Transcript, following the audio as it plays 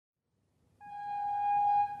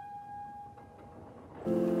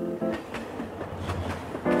Welcome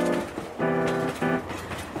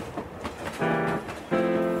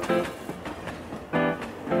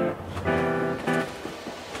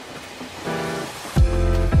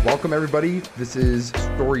everybody. This is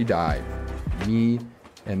Story Dive. Me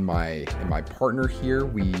and my partner here,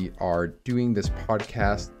 we are doing this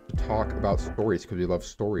podcast to talk about stories because we love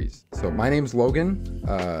stories. So my name's Logan,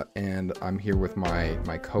 and I'm here with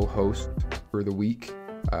my co-host for the week,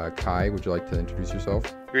 Kai. Would you like to introduce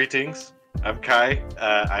yourself? Greetings. I'm Kai.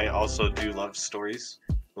 I also do love stories.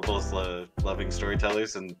 We're both loving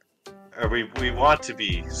storytellers, and we want to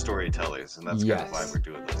be storytellers, and that's kind of why we're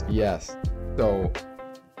doing this. Yes. So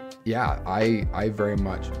yeah, I very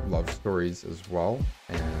much love stories as well,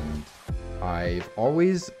 and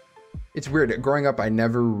it's weird, growing up I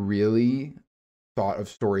never really thought of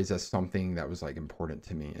stories as something that was like important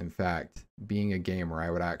to me. In fact, being a gamer,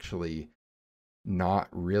 I would actually not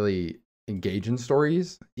really engage in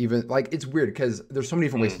stories. Even like, it's weird because there's so many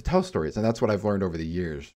different ways to tell stories, and that's what I've learned over the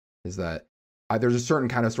years, is that there's a certain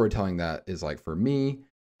kind of storytelling that is like for me,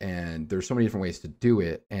 and there's so many different ways to do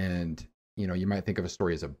it. And you know, you might think of a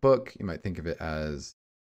story as a book, you might think of it as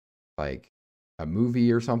like a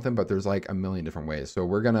movie or something, but there's like a million different ways. So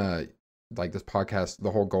we're gonna, like, this podcast, the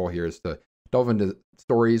whole goal here is to delve into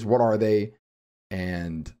stories. What are they?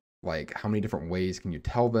 And like, how many different ways can you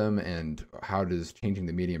tell them? And how does changing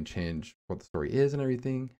the medium change what the story is and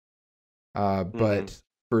everything? But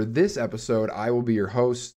for this episode, I will be your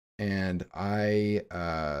host, and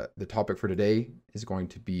the topic for today is going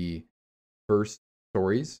to be first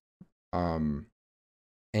stories. And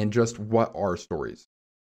just what are stories,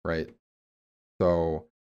 right? So,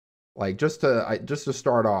 like, just to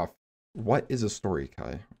start off, what is a story,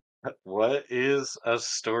 Kai? What is a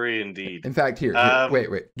story, indeed? In fact, here,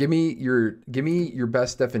 wait. Give me your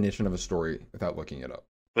best definition of a story without looking it up.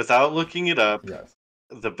 Without looking it up, yes.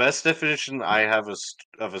 The best definition I have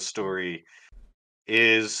of a story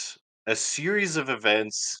is a series of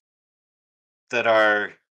events that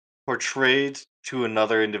are portrayed to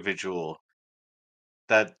another individual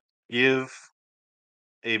that give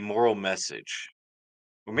a moral message,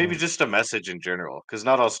 or maybe just a message in general, because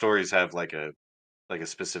not all stories have like a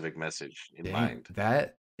specific message in mind.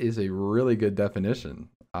 That is a really good definition.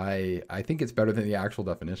 I think it's better than the actual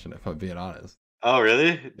definition, if I'm being honest. Oh,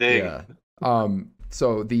 really? Dang. Yeah.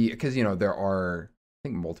 So because you know, there are, I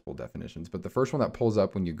think, multiple definitions, but the first one that pulls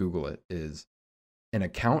up when you Google it is an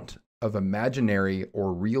account of imaginary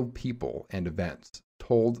or real people and events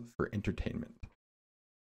told for entertainment.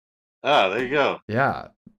 Ah, there you go. Yeah.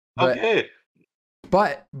 Okay.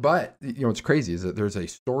 But you know what's crazy is that there's a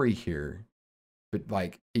story here, but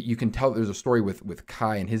like you can tell there's a story with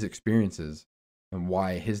Kai and his experiences and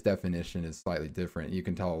why his definition is slightly different. You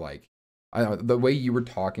can tell, like, I don't know, the way you were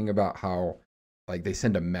talking about how like they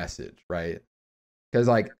send a message, right? Because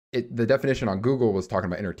like the definition on Google was talking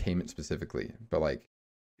about entertainment specifically, but like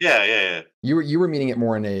yeah. You were meaning it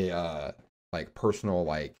more in a like personal,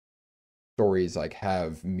 like stories like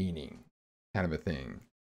have meaning kind of a thing.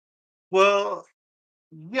 Well,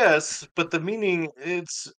 yes, but the meaning,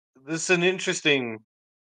 this is an interesting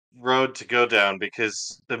road to go down,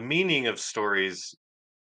 because the meaning of stories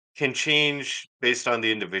can change based on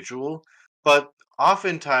the individual, but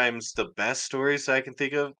oftentimes the best stories I can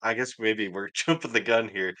think of, I guess maybe we're jumping the gun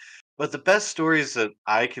here, but the best stories that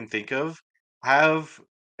I can think of have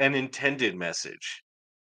an intended message.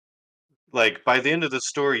 Like, by the end of the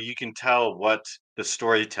story, you can tell what the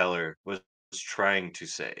storyteller was trying to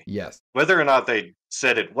say. Yes. Whether or not they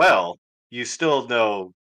said it well, you still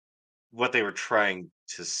know what they were trying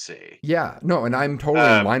to say. Yeah, no, and I'm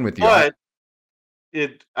totally in line with you. But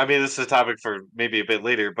I mean, this is a topic for maybe a bit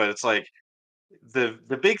later, but it's like the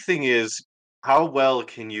big thing is, how well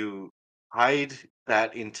can you hide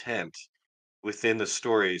that intent within the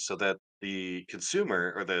story so that the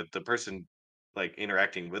consumer, or the person like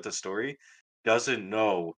interacting with the story, doesn't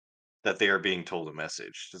know that they are being told a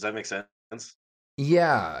message. Does that make sense?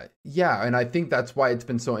 Yeah, and I think that's why it's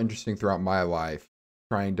been so interesting throughout my life,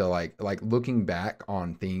 trying to like looking back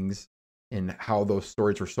on things and how those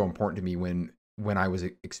stories were so important to me when I was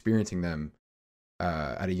experiencing them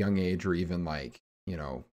at a young age, or even like, you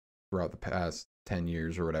know, throughout the past 10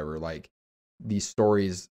 years or whatever. Like, these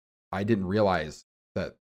stories, I didn't realize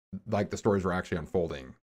that like the stories were actually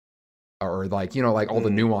unfolding, or like, you know, like all the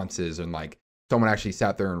nuances, and like someone actually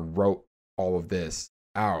sat there and wrote all of this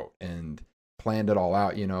out and planned it all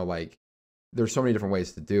out, you know, like there's so many different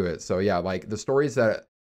ways to do it. So yeah, like the stories that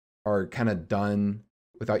are kind of done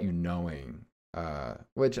without you knowing,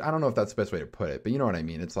 which I don't know if that's the best way to put it, but you know what I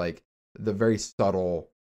mean? It's like the very subtle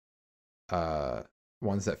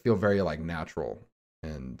ones that feel very like natural.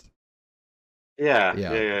 and Yeah,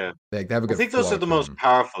 yeah, yeah, yeah. like they have a I good think those flow are the to most them.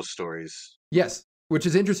 powerful stories. Yes, which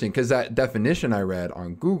is interesting because that definition I read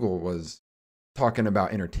on Google was talking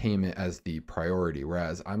about entertainment as the priority,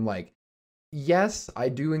 whereas I'm like, yes, I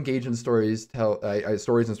do engage in stories and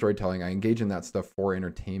storytelling. I engage in that stuff for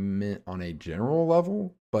entertainment on a general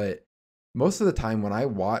level, but most of the time when I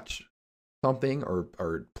watch something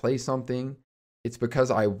or play something, it's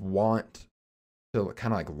because I want to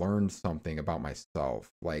kind of like learn something about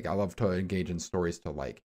myself. Like I love to engage in stories to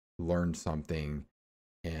like learn something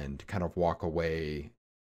and kind of walk away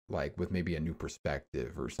like with maybe a new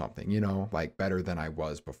perspective or something, like better than I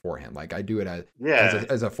was beforehand. Like I do it as Yeah,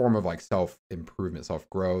 as a form of like self improvement, self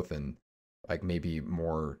growth, and like maybe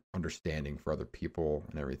more understanding for other people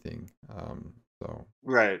and everything. So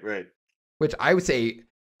right, right. which I would say,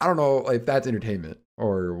 I don't know if that's entertainment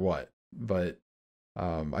or what, but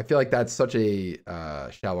I feel like that's such a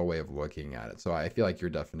shallow way of looking at it. So I feel like your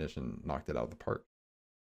definition knocked it out of the park.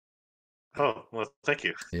 Oh, well, thank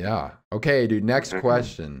you. Yeah. Okay, dude. Next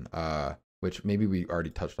question. Which maybe we already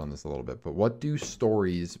touched on this a little bit, but what do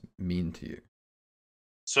stories mean to you?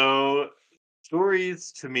 So,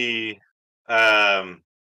 stories to me, um,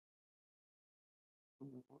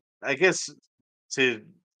 I guess to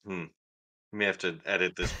hmm, may have to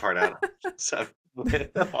edit this part out. So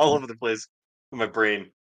all over the place in my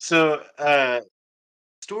brain. So,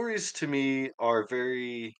 stories to me are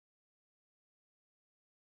very,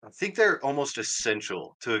 I think they're almost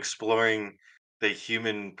essential to exploring the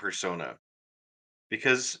human persona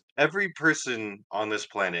because every person on this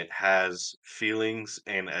planet has feelings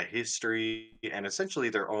and a history and essentially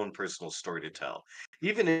their own personal story to tell.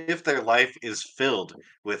 Even if their life is filled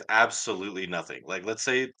with absolutely nothing. Like, let's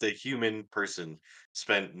say the human person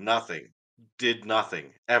spent nothing, did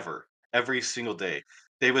nothing ever, every single day.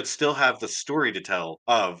 They would still have the story to tell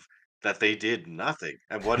of that they did nothing.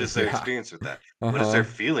 And what is their Yeah. experience with that? What is their Uh-huh.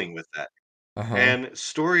 feeling with that? Uh-huh. And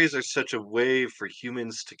stories are such a way for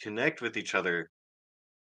humans to connect with each other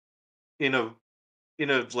in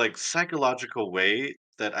a like psychological way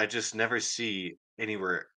that I just never see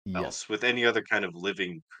anywhere Yes. else with any other kind of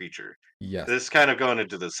living creature. Yes. This kind of going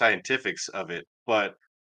into the scientifics of it, but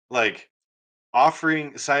like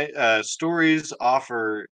offering stories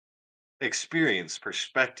offer experience,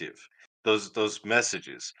 perspective, those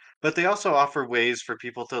messages, but they also offer ways for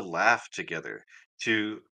people to laugh together,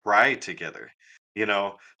 to cry together. You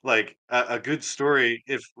know, like a good story,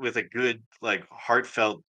 if with a good like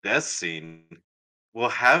heartfelt death scene, will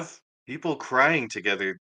have people crying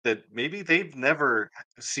together that maybe they've never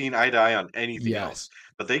seen eye to eye on anything else, Yes.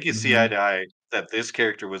 but they can see eye Mm-hmm. to eye that this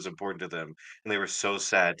character was important to them, and they were so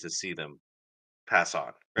sad to see them pass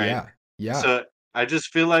on, right? Yeah. Yeah. So I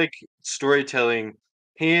just feel like storytelling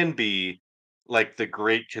can be like the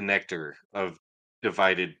great connector of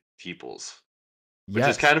divided peoples, which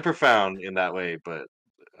is Yes. kind of profound in that way, but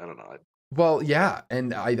I don't know. Well, yeah,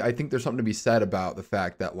 and I think there's something to be said about the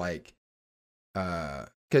fact that like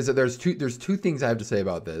because there's two things I have to say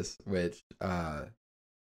about this, which are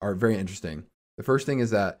very interesting. The first thing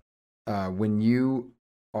is that when you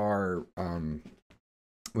are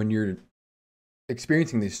when you're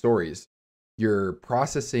experiencing these stories, you're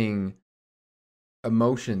processing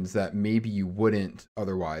emotions that maybe you wouldn't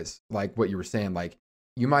otherwise. Like what you were saying, like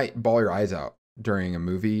you might bawl your eyes out during a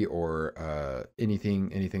movie or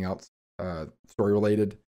anything else story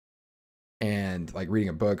related, and like reading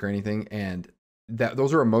a book or anything, and that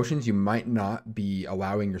those are emotions you might not be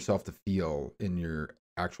allowing yourself to feel in your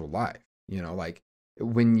actual life. Like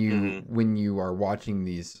when you Hmm. when you are watching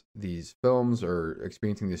these films or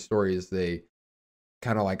experiencing these stories, they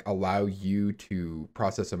kind of like allow you to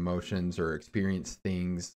process emotions or experience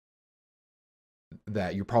things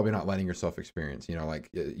that you're probably not letting yourself experience. Like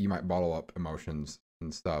you might bottle up emotions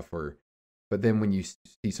and stuff, or but then when you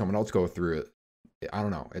see someone else go through it, I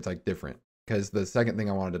don't know, it's like different. Because the second thing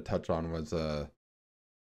I wanted to touch on was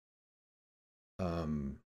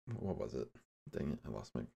um what was it? Dang it, I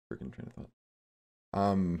lost my freaking train of thought.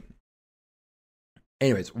 Um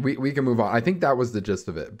anyways, we can move on. I think that was the gist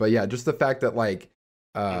of it. But yeah, just the fact that like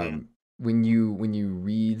Hmm. um when you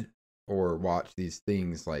read or watch these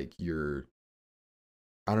things, like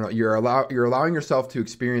I don't know, you're allowing yourself to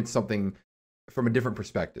experience something from a different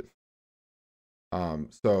perspective.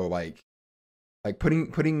 So like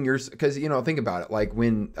putting yours, because think about it, like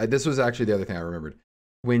when this was actually the other thing I remembered,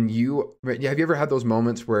 when yeah, have you ever had those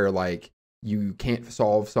moments where like you can't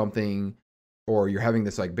solve something, or you're having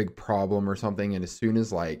this like big problem or something, and as soon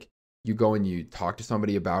as like you go and you talk to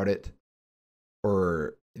somebody about it,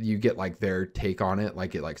 or you get like their take on it,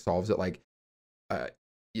 like it like solves it, like uh,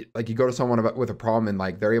 like you go to someone with a problem and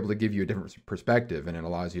like they're able to give you a different perspective, and it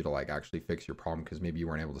allows you to like actually fix your problem because maybe you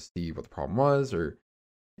weren't able to see what the problem was or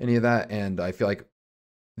any of that. And I feel like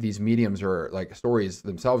these mediums or like stories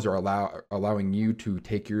themselves are allowing you to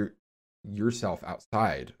take yourself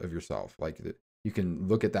outside of yourself. Like you can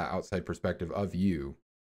look at that outside perspective of you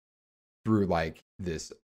through like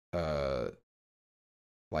this uh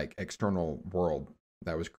like external world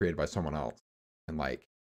that was created by someone else, and like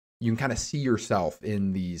you can kind of see yourself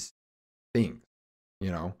in these things,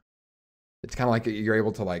 you know. It's kind of like you're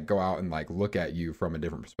able to like go out and like look at you from a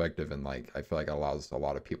different perspective, and like I feel like it allows a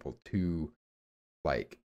lot of people to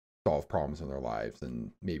like solve problems in their lives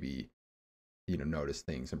and maybe, you know, notice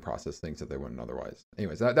things and process things that they wouldn't otherwise.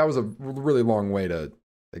 Anyways, that was a really long way to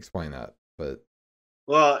explain that, but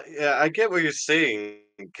Well, yeah, I get what you're saying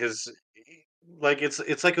because like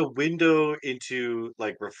it's like a window into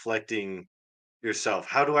like reflecting yourself.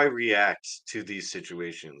 How do I react to these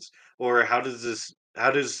situations? Or how does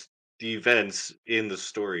the events in the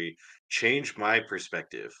story change my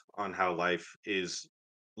perspective on how life is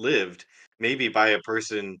lived, maybe by a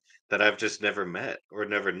person that I've just never met or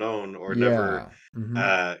never known or never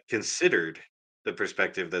yeah. Hmm. considered the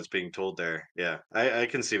perspective that's being told there. Yeah, I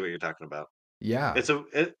can see what you're talking about. Yeah.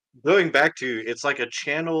 Going back to it's like a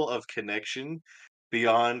channel of connection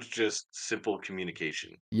beyond just simple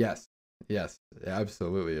communication. Yes. Yes. It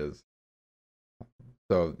absolutely is.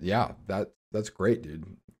 So yeah, that's great, dude.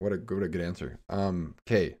 What a good answer.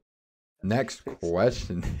 Okay. Next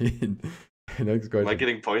question. Next Am I question.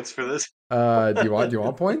 getting points for this? Do you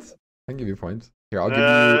want points? I can give you points. Here,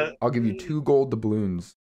 Uh, I'll give you mm, 2 gold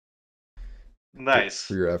doubloons for nice.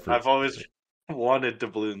 your I've efforts. always wanted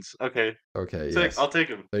doubloons. Okay, Okay, yes. I'll take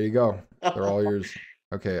them. There you go. They're all yours.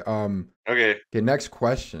 Okay, Okay, okay, next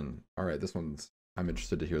question. All right, I'm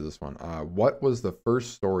interested to hear this one. What was the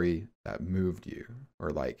first story that moved you or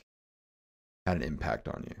like had an impact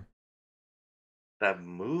on you? that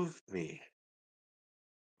moved me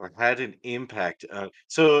or had an impact.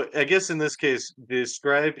 So I guess in this case,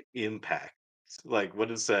 describe impact. Like, what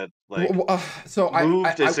is that like? So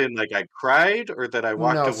Moved as in like I cried, or that I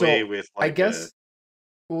walked no, away so with I like a guess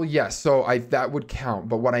well, yes. So I that would count,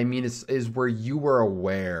 but what I mean is where you were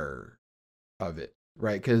aware of it,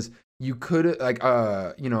 right? Because you could like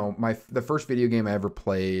you know, the first video game I ever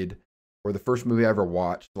played or the first movie I ever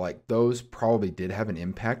watched, like those probably did have an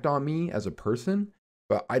impact on me as a person,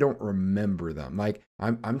 but I don't remember them. Like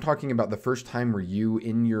I'm talking about the first time where you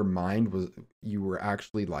in your mind was you were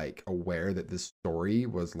actually like aware that this story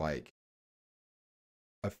was like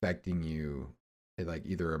affecting you, like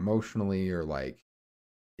either emotionally or like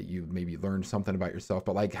you maybe learned something about yourself,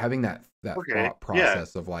 but like having that okay, thought yeah.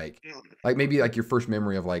 process of like maybe like your first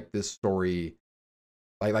memory of like this story,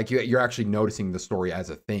 like you're actually noticing the story as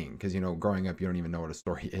a thing because you know growing up you don't even know what a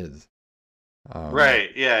story is. um Right,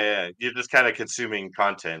 yeah, yeah. You're just kinda consuming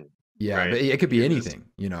content, yeah, but right? it could be You're just anything,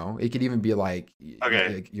 you know. It could even be like,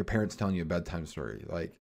 okay, like your parents telling you a bedtime story,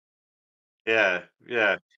 yeah,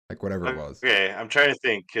 yeah. like whatever it was. Okay, I'm trying to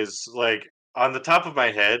think because, like, on the top of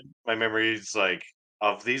my head, my memories, like,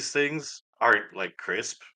 of these things aren't, like,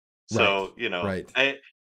 crisp. Right, So, you know, right. I Just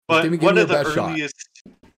but give one me your of the best shot. earliest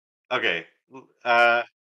okay, uh,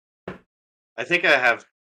 I think I have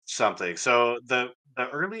something. So the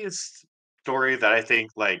earliest story that I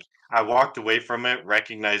think, like, I walked away from it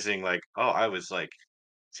recognizing, like, "Oh, I was, like,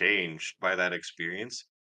 changed by that experience."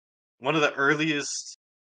 One of the earliest,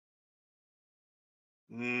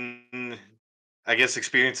 mm, I guess,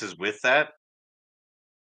 experiences with that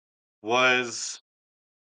was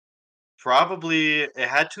probably it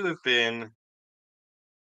had to have been,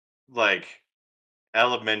 like,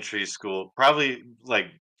 elementary school, probably, like,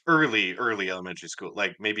 early elementary school,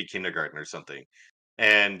 like, maybe kindergarten or something,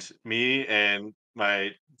 and me and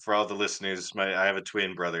my for all the listeners, my I have a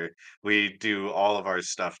twin brother, we do all of our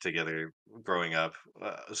stuff together growing up.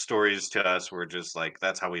 Stories to us were just, like,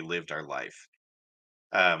 that's how we lived our life,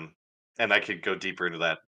 um, and I could go deeper into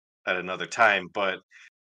that at another time, but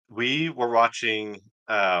we were watching,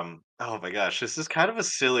 oh my gosh, this is kind of a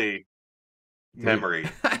silly Dude. memory,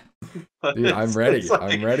 but Dude, it's I'm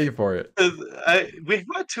like ready for it. 'cause we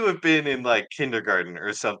had to have been in, like, kindergarten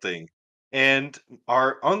or something, and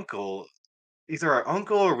our uncle either our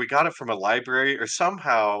uncle or we got it from a library or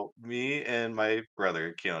somehow me and my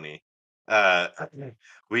brother, Keone, uh,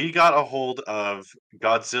 we got a hold of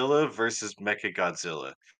Godzilla versus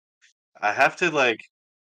Mechagodzilla. I have to, like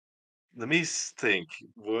let me think,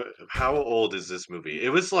 how old is this movie? It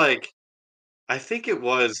was, like I think it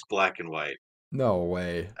was black and white. No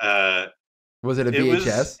way. Uh, Was it a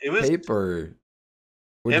VHS it was tape or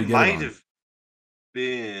what'd it you get it might on? have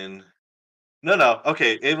been. No.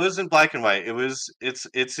 Okay, it was in black and white.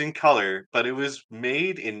 It's in color, but it was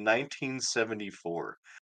made in 1974.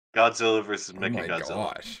 Godzilla versus Oh my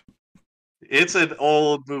Mechagodzilla. gosh. It's an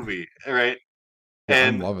old movie, right? Yeah,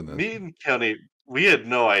 I'm And loving this. me and Kelly, we had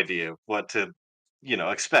no idea what to,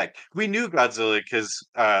 expect. We knew Godzilla because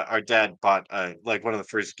our dad bought like one of the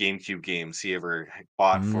first GameCube games he ever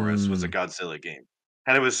bought for us was a Mm, Godzilla game,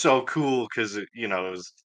 and it was so cool because it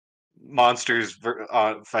was monsters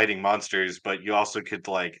fighting monsters, but you also could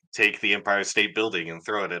like take the Empire State Building and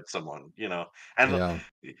throw it at someone. And yeah.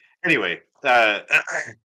 anyway,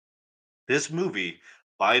 this movie,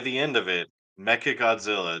 by the end of it,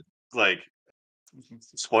 Mechagodzilla, like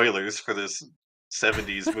spoilers for this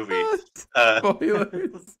 70s movie. Uh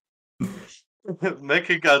Spoilers.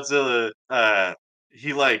 Mechagodzilla,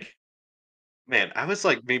 he like man, I was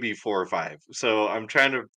like maybe 4 or 5. So I'm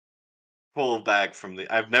trying to pull back from the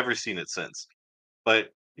I've never seen it since. But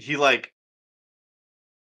he like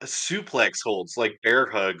suplex holds, like bear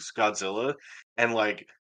hugs Godzilla and like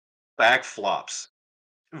back flops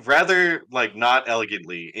rather like not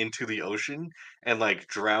elegantly into the ocean and like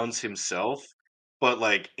drowns himself, but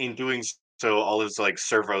like in doing so all his like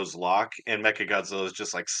servos lock and Mechagodzilla is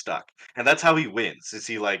just like stuck. And that's how he wins. Is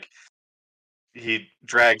he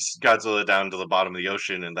drags Godzilla down to the bottom of the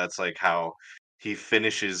ocean and that's like how he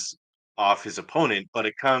finishes off his opponent, but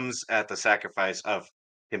it comes at the sacrifice of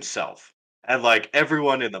himself. And like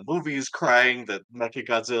everyone in the movie is crying that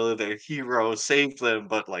Mechagodzilla, their hero, saved them,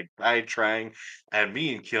 but like died trying. And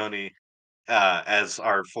me and Keone as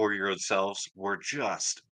our 4-year-old selves were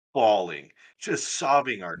just bawling, just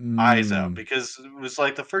sobbing our eyes out Mm, because it was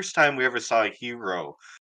like the first time we ever saw a hero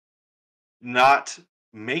not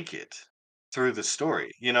make it through the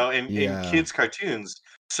story. In yeah. kids' cartoons,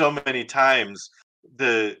 so many times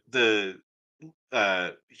the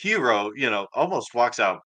hero, almost walks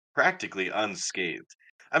out practically unscathed.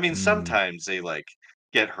 I mean, Mm, sometimes they like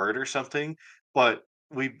get hurt or something, but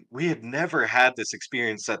we had never had this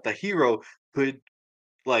experience that the hero could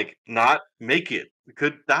like not make it,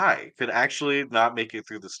 could die, could actually not make it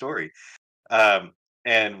through the story. Um,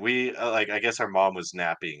 and we like I guess our mom was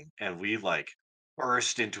napping and we like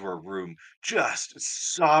burst into her room just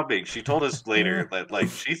sobbing. She told us later that like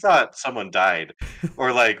she thought someone died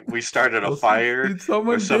or like we started a well, fire or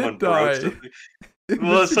someone did someone broke die something. in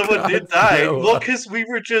Well, Mr. someone did die. Well, Godzilla. because we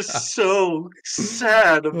were just so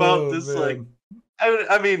sad about Oh this like man.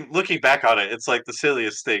 I mean, looking back on it, it's like the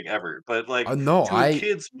silliest thing ever. But like No, to a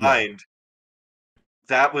kid's yeah. mind,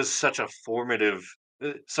 that was such a formative.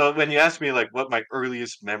 So when you ask me like what my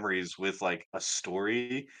earliest memories with like a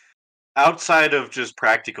story outside of just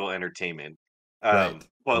practical entertainment, Right.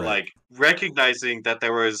 but Right. like recognizing that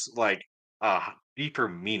there was like a deeper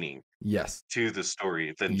meaning Yes. to the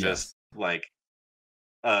story than just Yes. like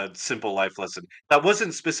a simple life lesson that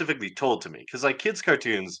wasn't specifically told to me because like kids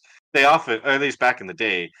cartoons they often or at least back in the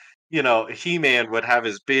day he-man would have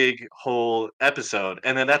his big whole episode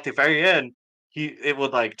and then at the very end it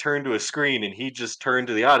would like turn to a screen and he just turned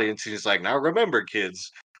to the audience and he's like now remember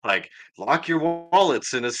kids like lock your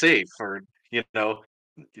wallets in a safe or you know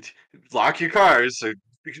lock your cars or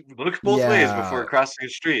look both ways before Yeah. crossing the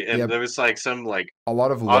street and Yep. there was like some like A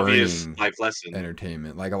lot of obvious learning life lesson.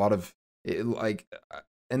 entertainment, like a lot of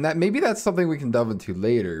and that maybe that's something we can delve into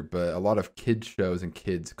later, but a lot of kids shows and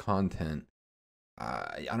kids content,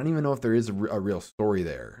 I don't even know if there is a real story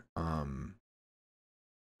there.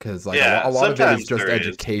 Because like Yeah, a lot of it is sometimes just there is.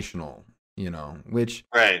 educational, which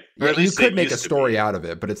Right, or yeah, at you least it could make a used to be. story out of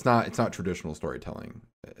it, but it's not traditional storytelling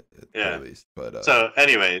at the very Yeah. least. But So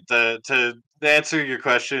anyway, to answer your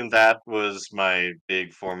question, that was my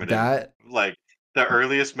big formative, that like the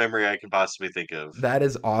earliest memory I can possibly think of. that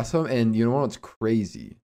is awesome. And you know what's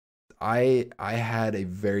crazy? I had a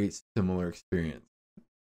very similar experience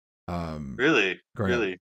Really, growing up.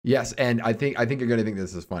 really. Yes, and I think you're gonna think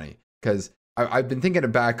this is funny because I've been thinking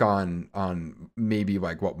back on maybe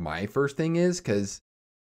like what my first thing is because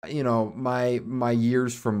my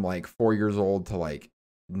years from like 4 years old to like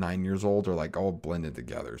 9 years old are like all blended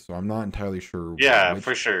together. So I'm not entirely sure Yeah, which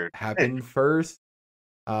for sure. happened first.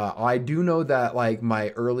 I do know that like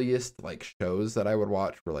my earliest like shows that I would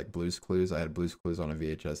watch were like Blue's Clues. I had Blue's Clues on a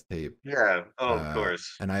VHS tape. Yeah. Oh, of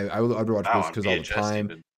course. And I would watch Wow, Blue's on Clues all the VHS time.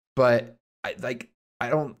 even. But I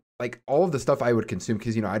don't like all of the stuff I would consume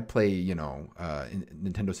because I'd play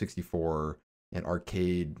Nintendo 64 and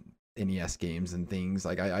arcade NES games and things.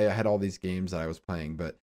 Like I had all these games that I was playing,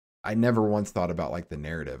 but I never once thought about like the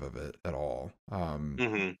narrative of it at all.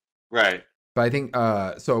 Mhm. Right. But I think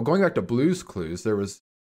so going back to Blue's Clues, there was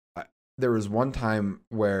there was one time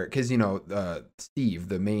where, because Steve,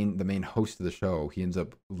 the main host of the show, he ends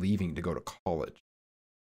up leaving to go to college.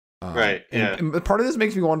 Right. And, Yeah. and part of this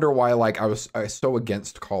makes me wonder why, like, I was so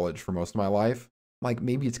against college for most of my life. Like,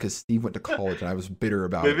 maybe it's because Steve went to college and I was bitter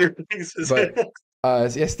about it. Maybe everything's But so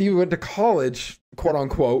yeah, Steve went to college, quote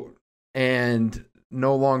unquote, and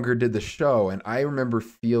no longer did the show. And I remember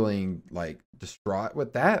feeling like distraught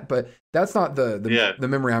with that. But that's not yeah. the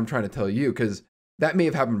memory I'm trying to tell you, because that may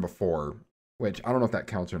have happened before, which I don't know if that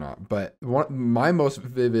counts or not. But my most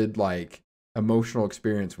vivid, like, emotional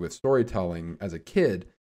experience with storytelling as a kid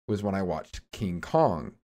was when I watched King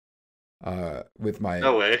Kong with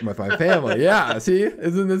No way. my family. Yeah, see,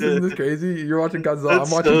 isn't this crazy? You're watching Godzilla, I'm That's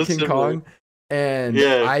watching so King similar. Kong, and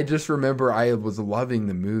Yeah. I just remember I was loving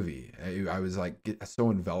the movie. I was like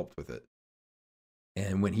so enveloped with it.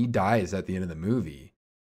 And when he dies at the end of the movie,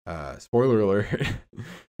 spoiler alert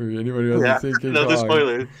for anybody who hasn't Yeah. seen King Another Kong.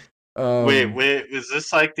 spoiler. Wait, Um, wait. Was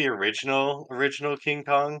this like the original King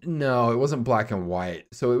Kong? no, it wasn't black and white.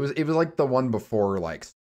 So it was like the one before, like,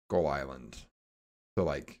 Skull Island. So,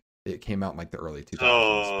 like, it came out in like the early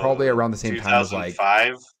 2000s, probably So around the same time as, like,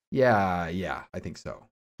 2005. yeah, I think so.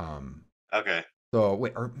 Um, Okay, so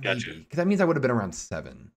wait, or gotcha. maybe, because that means I would have been around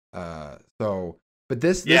 7. But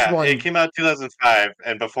this Yeah, it one, came out 2005,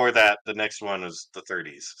 and before that, the next one was the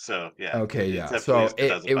 30s. So yeah, okay, it yeah. definitely is So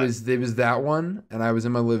it 2005. was that one, and I was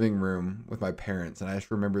in my living room with my parents, and I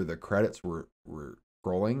just remember the credits were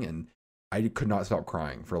scrolling, and I could not stop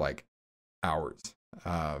crying for like hours.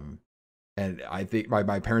 Um, and I think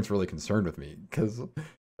my parents were really concerned with me because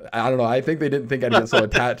I don't know. I think they didn't think I'd get so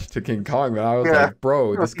attached to King Kong, but I was Yeah. like,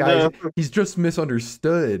 bro, this guy, No. he's just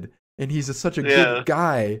misunderstood, and he's such a Yeah. good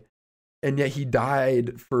guy, and yet he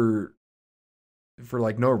died for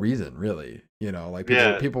like no reason, really. Like,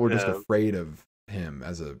 Yeah. people were just Yeah. afraid of him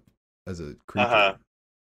as a Uh-huh. creature,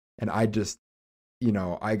 and I just,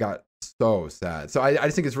 I got so sad. So I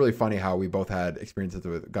just think it's really funny how we both had experiences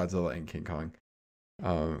with Godzilla and King Kong.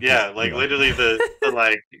 Because Yeah, like literally the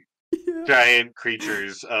like yeah. giant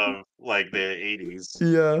creatures of like the 80s,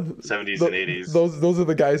 Yeah, 70s and 80s. those are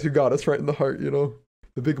the guys who got us right in the heart.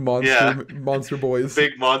 The big Yeah, monster the boys.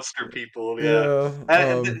 big monster people. Yeah,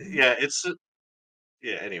 Yeah. yeah. It's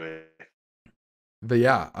yeah. Anyway, But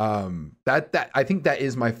yeah, that I think that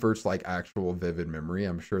is my first, like, actual vivid memory.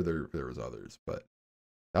 I'm sure there was others, but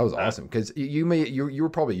that was uh, awesome because you were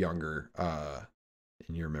probably younger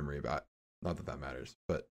in your memory about, not that that matters,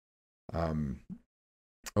 but um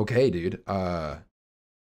okay, dude. The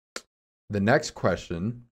next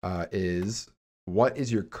question is, what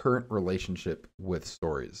is your current relationship with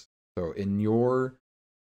stories? So in your,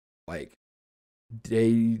 like,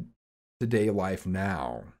 day to day life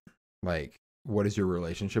now, like, what is your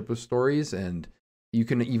relationship with stories? And you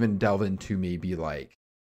can even delve into maybe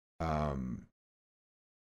um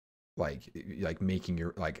like making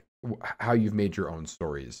your, like, how you've made your own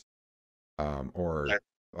stories, or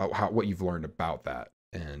how what you've learned about that,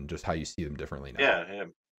 and just how you see them differently now. yeah, yeah.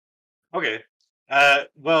 Okay.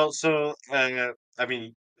 Well, so I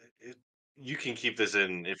mean, it, you can keep this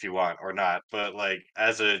in if you want or not, but like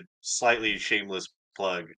as a slightly shameless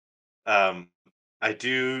plug, um,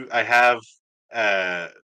 I have uh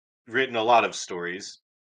written a lot of stories,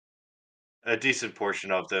 a decent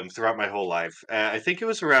portion of them throughout my whole life. I think it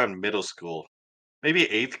was around middle school, maybe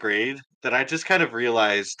eighth grade, that I just kind of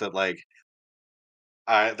realized that like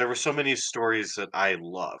there were so many stories that I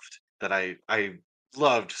loved that I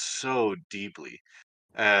loved so deeply.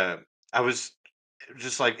 Uh, I was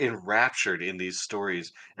just like enraptured in these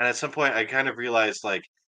stories, and at some point, I kind of realized like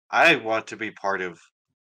I want to be part of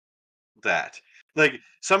that. Like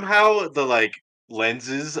somehow the like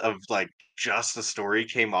lenses of like just the story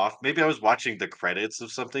came off. Maybe I was watching the credits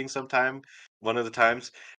of something sometime, one of the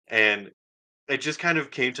times, and it just kind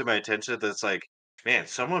of came to my attention that it's like, man,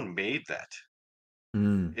 someone made that.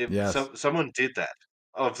 Yes. Someone did that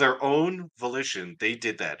of their own volition. They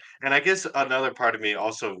did that, and I guess another part of me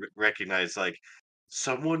also recognized like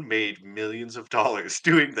someone made millions of dollars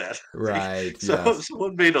doing that. Like Right. Yes.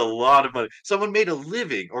 someone made a lot of money. Someone made a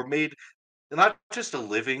living, or made not just a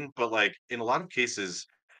living, but like in a lot of cases,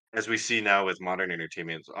 as we see now with modern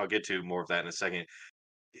entertainment. I'll get to more of that in a second.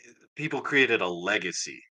 People created a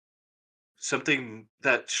legacy, something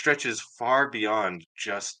that stretches far beyond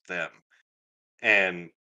just them, and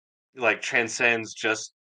like transcends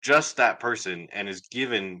just that person and is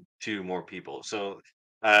given to more people. So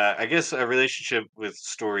I guess a relationship with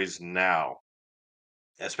stories now,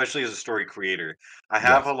 especially as a story creator, I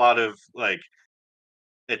have a Yes. lot of like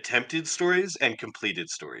attempted stories and completed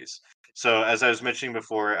stories. So as I was mentioning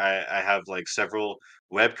before, I have like several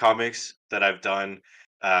web comics that I've done.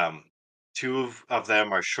 Two of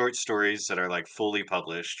them are short stories that are like fully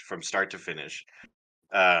published from start to finish.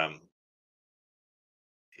 Um,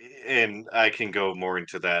 and I can go more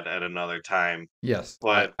into that at another time. Yes,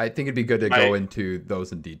 But I think it'd be good to go my into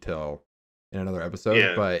those in detail in another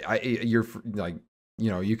episode. yeah, But you're like,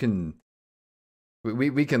 you can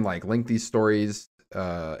we can like link these stories,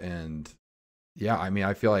 and yeah, I mean,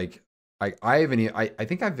 I feel like I haven't I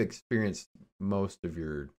think I've experienced most of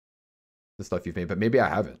the stuff you've made, but maybe I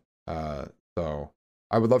haven't. So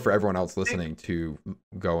I would love for everyone else listening to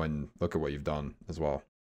go and look at what you've done as well.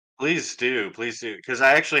 please do, because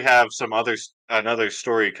I actually have another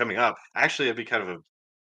story coming up. Actually, it'd be kind of a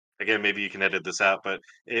again, maybe you can edit this out, but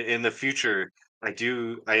in the future, I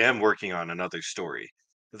am working on another story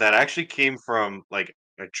that actually came from like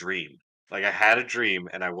a dream. Like I had a dream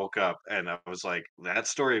and I woke up and I was like,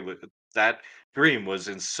 that dream was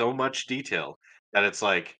in so much detail that it's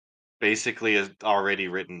like basically an already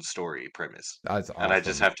written story premise, That's and I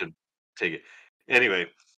just awesome. have to take it. Anyway,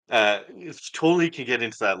 it's totally can get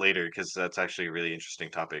into that later because that's actually a really interesting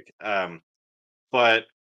topic. But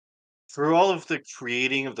through all of the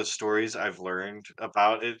creating of the stories I've learned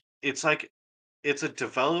about it, it's like it's a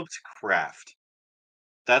developed craft.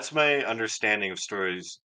 That's my understanding of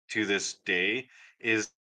stories to this day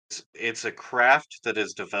is it's a craft that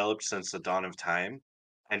has developed since the dawn of time,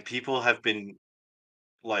 and people have been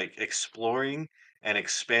like exploring and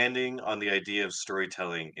expanding on the idea of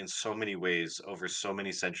storytelling in so many ways over so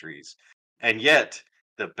many centuries. And yet,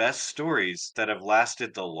 the best stories that have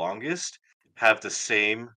lasted the longest have the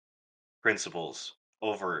same principles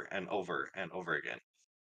over and over and over again.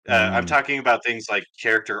 I'm Mm, talking about things like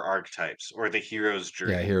character archetypes or the hero's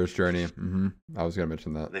yeah, journey. hero's journey. I was gonna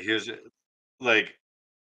mention that. The hero's like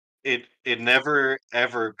it never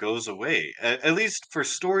ever goes away. At least for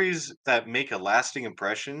stories that make a lasting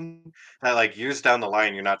impression, that like years down the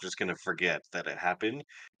line you're not just gonna forget that it happened.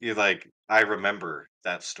 You're like, I remember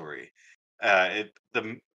that story. It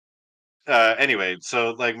the Anyway,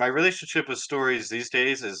 so like my relationship with stories these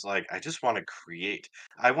days is like I just want to create.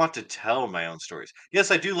 I want to tell my own stories.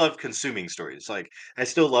 Yes, I do love consuming stories. Like I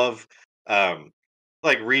still love um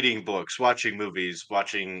like reading books, watching movies,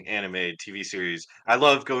 watching anime, TV series. I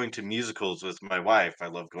love going to musicals with my wife. I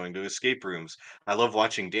love going to escape rooms. I love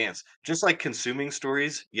watching dance. Just like consuming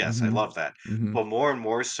stories, yes, I hmm love that. hmm But more and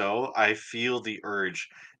more so, I feel the urge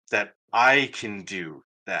that I can do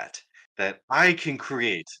that I can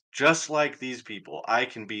create just like these people. I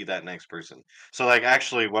can be that next person. So like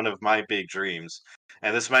actually one of my big dreams,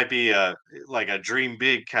 and this might be a like a dream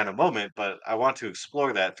big kind of moment, but I want to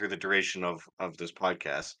explore that through the duration of this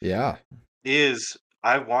podcast, Yeah. is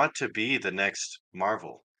I want to be the next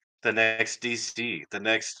Marvel, the next DC, the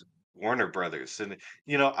next Warner Brothers. And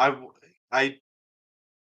you know, I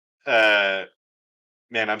uh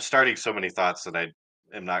man, I'm starting so many thoughts that I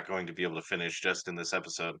am not going to be able to finish just in this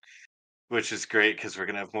episode. Which is great because 'cause we're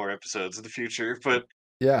gonna have more episodes in the future, but,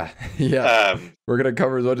 Yeah. Yeah. um, We're gonna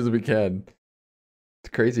cover as much as we can.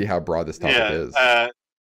 It's crazy how broad this topic yeah, is.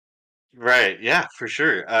 right, yeah, for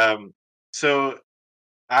sure, so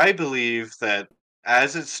I believe that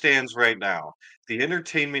as it stands right now, the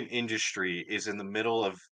entertainment industry is in the middle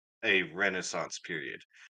of a renaissance period.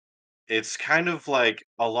 It's kind of like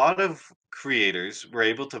a lot of creators were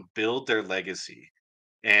able to build their legacy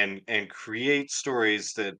and create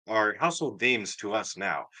stories that are household names to us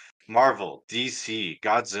now. Marvel, DC,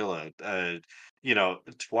 Godzilla,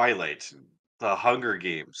 Twilight, The Hunger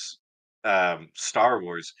Games, Star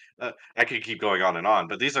Wars. I could keep going on and on,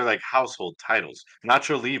 but these are like household titles.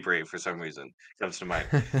 Nacho Libre, for some reason, comes to mind.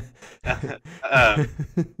 um,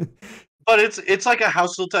 but it's like a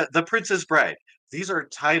The Princess Bride. These are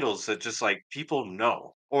titles that just like people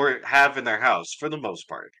know or have in their house for the most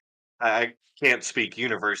part. I can't speak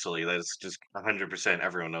universally. That's just 100%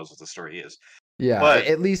 everyone knows what the story is. Yeah, But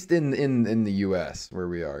at least in the US where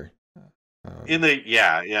we are. in Um, the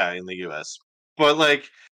yeah, in the US. But like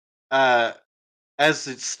uh as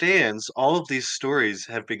it stands, all of these stories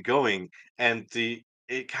have been going and the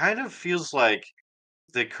it kind of feels like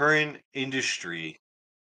the current industry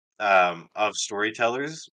of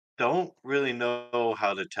storytellers don't really know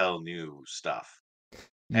how to tell new stuff.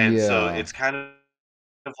 And so yeah. it's kind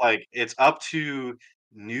of like it's up to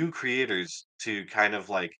new creators to kind of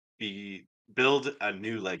like be build a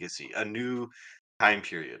new legacy, a new time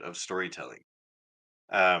period of storytelling.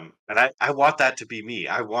 And I want that to be me.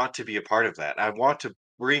 I want to be a part of that. I want to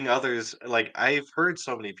bring others like I've heard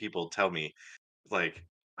so many people tell me like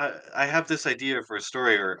I have this idea for a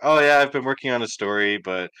story or oh yeah I've been working on a story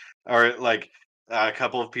but or like a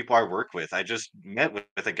couple of people I work with I just met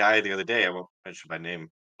with a guy the other day I won't mention my name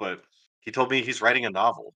but he told me he's writing a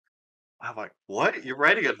novel I'm like, "What? You're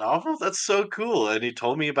writing a novel? That's so cool." And he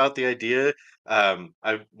told me about the idea.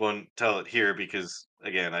 I won't tell it here because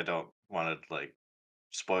again, I don't want to like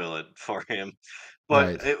spoil it for him.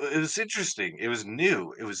 But Right. it was interesting. It was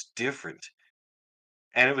new. It was different.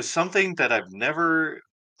 And it was something that I've never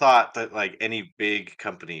thought that like any big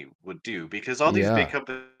company would do because all these big Yeah.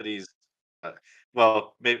 companies uh,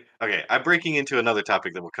 well, maybe okay, I'm breaking into another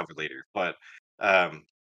topic that we'll cover later, but um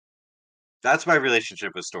that's my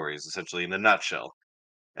relationship with stories essentially in a nutshell.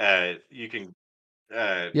 You can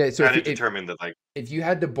Yeah. So kind of determine that like if you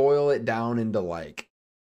had to boil it down into like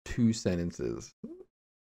two sentences,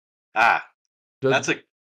 ah, just that's a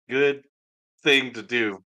good thing to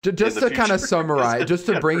do in just the to kind future. of summarize, just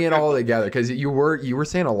to Gotta bring it all remember. together, because you were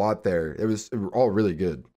saying a lot there. It was all really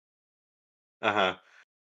good. Uh-huh.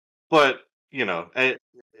 But, you know,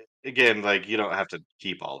 again, like you don't have to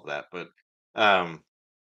keep all of that, but um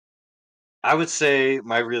I would say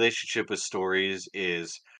my relationship with stories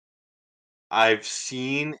is I've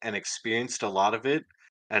seen and experienced a lot of it,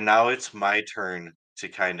 and now it's my turn to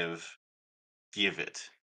kind of give it,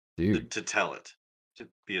 Dude. to tell it, to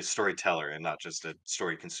be a storyteller and not just a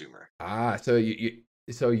story consumer. So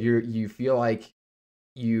you feel like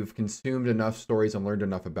you've consumed enough stories and learned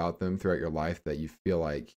enough about them throughout your life that you feel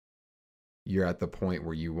like you're at the point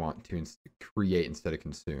where you want to create instead of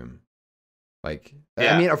consume. Like, I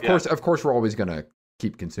Yeah, mean, yeah. of course, we're always gonna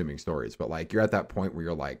keep consuming stories, but like, you're at that point where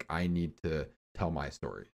you're like, I need to tell my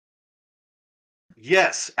story.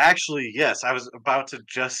 Yes, actually, yes. I was about to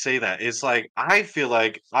just say that. It's like I feel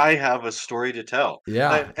like I have a story to tell.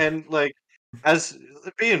 Yeah, And like as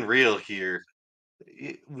being real here,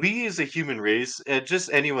 we as a human race, and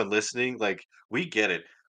just anyone listening, like we get it.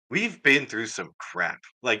 We've been through some crap.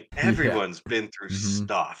 Like yeah, everyone's been through hmm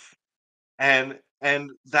stuff. And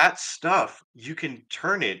that stuff you can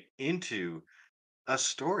turn it into a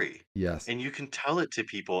story yes, and you can tell it to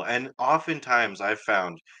people. And oftentimes I've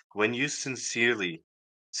found when you sincerely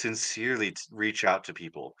reach out to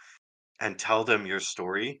people and tell them your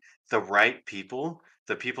story, the right people,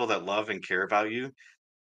 the people that love and care about you,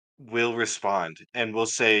 will respond and will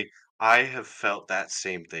say, I have felt that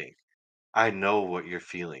same thing. I know what you're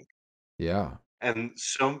feeling. yeah, And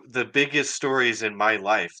so the biggest stories in my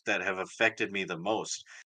life that have affected me the most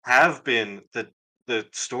have been the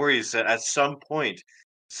stories that at some point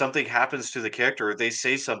something happens to the character or they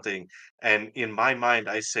say something, and in my mind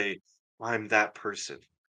I say, I'm that person.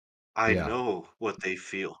 I yeah, know what they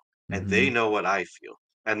feel, and they hmm know what I feel.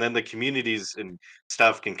 And then the communities and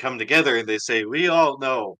stuff can come together and they say, we all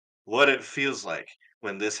know what it feels like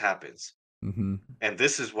when this happens. hmm And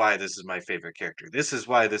this is why this is my favorite character. This is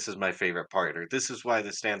why this is my favorite part, or this is why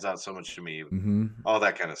this stands out so much to me. hmm All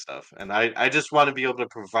that kind of stuff. And I just want to be able to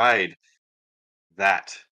provide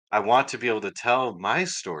that. I want to be able to tell my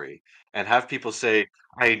story and have people say,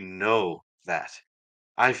 I know that.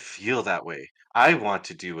 I feel that way. I want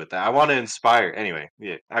to do with that. I want to inspire. Anyway,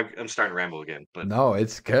 yeah, I'm starting to ramble again, but No,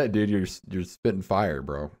 it's good, dude. You're spitting fire,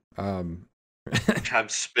 bro. I'm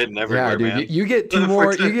spitting Yeah, everywhere, dude. man. You get two Look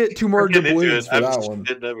forward more. to You get two we're more getting into it. doubloons for I'm that one.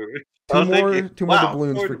 spitting everywhere. Oh, thank you. Two more Wow,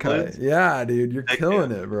 doubloons more for Kai. doubloons. Yeah, dude, you're Heck yeah.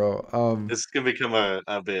 killing it, bro. This is gonna become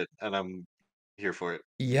a bit, and I'm here for it.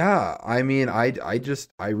 Yeah, I mean, I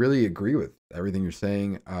really agree with everything you're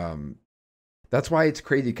saying. That's why it's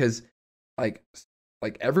crazy because like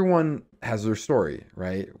like everyone has their story,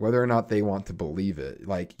 right? Whether or not they want to believe it.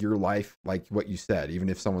 Like your life, like what you said, even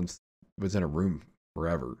if someone was in a room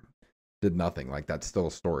forever, did nothing, like that's still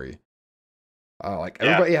a story. Like Yeah,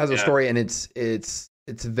 everybody has a yeah. story, and it's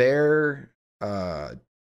their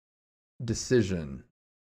decision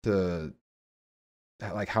to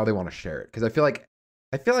like how they want to share it. Because I feel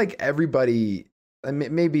like everybody,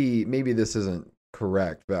 maybe this isn't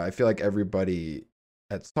correct, but I feel like everybody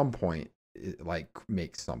at some point like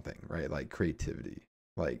makes something, right? Like creativity,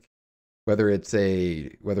 like whether it's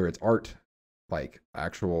art, like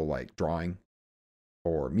actual like drawing,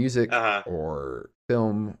 or music, Uh-huh. or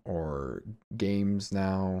film, or games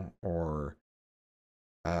now, or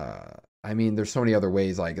uh I mean, there's so many other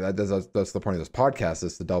ways. Like that's the point of this podcast,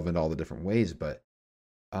 is to delve into all the different ways. But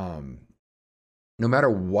um no matter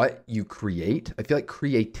what you create, I feel like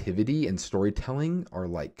creativity and storytelling are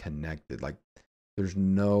like connected. Like there's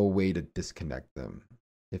no way to disconnect them,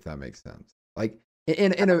 if that makes sense. Like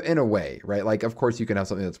in a way, right? Like of course you can have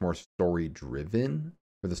something that's more story driven,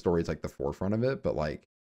 where the story is like the forefront of it, but like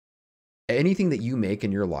anything that you make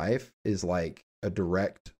in your life is like a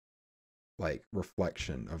direct like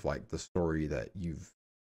reflection of like the story that you've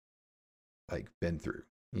like been through,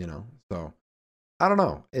 you know? So I don't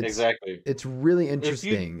know. Exactly. It's really If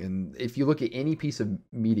you interesting. And if you look at any piece of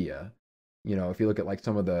media, you know, if you look at like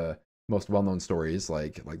some of most well-known stories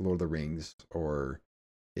like Lord of the Rings or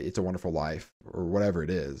It's a Wonderful Life or whatever it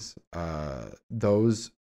is,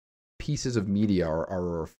 those pieces of media are a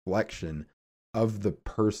reflection of the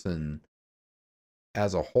person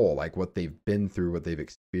as a whole, like what they've been through, what they've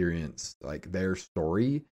experienced, like their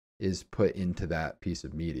story is put into that piece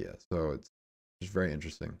of media. So it's just very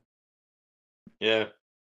interesting. Yeah,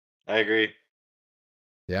 I agree.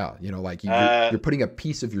 Yeah, you know, like Uh, you're putting a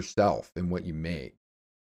piece of yourself in what you make,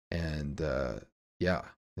 and yeah,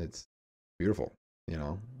 it's beautiful. You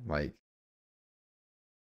know, like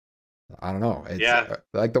I don't know, it's yeah,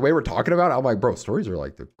 like the way we're talking about it, I'm like, bro, stories are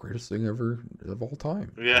like the greatest thing ever of all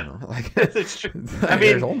time. You yeah. know, like, It's true. I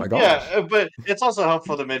there's mean, oh my yeah, gosh, but it's also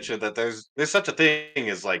helpful to mention that there's such a thing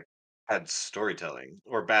as like bad storytelling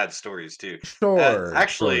or bad stories too. sure,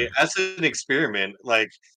 Actually, sure, as an experiment, like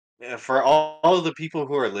for all of the people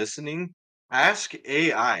who are listening, ask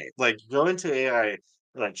AI. Like go into AI,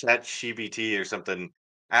 like ChatGPT or something.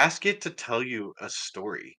 Ask it to tell you a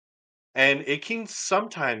story, and it can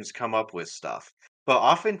sometimes come up with stuff, but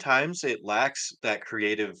oftentimes it lacks that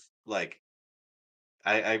creative like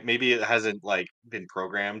I maybe it hasn't, like, been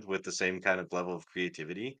programmed with the same kind of level of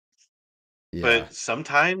creativity, yeah, but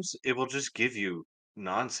sometimes it will just give you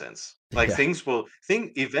nonsense. Like, yeah,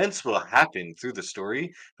 events will happen through the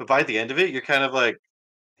story, but by the end of it, you're kind of like,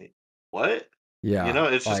 "Hey, what?" You yeah, know,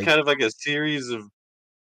 it's just like kind of like a series of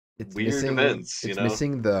weird events, you it's know?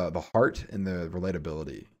 missing the heart and the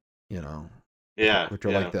relatability, you know, Yeah, which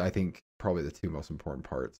are like yeah, the I think probably the two most important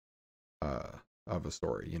parts uh of a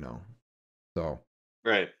story, you know. So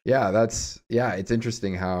right. yeah, yeah, it's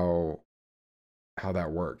interesting how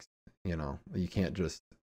that works. You know, you can't just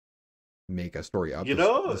make a story up. You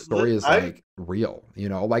The know, story is I like real. You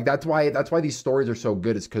know, like that's why these stories are so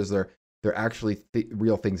good. Is because they're actually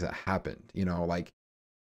real things that happened. You know, like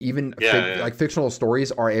even yeah, yeah. like fictional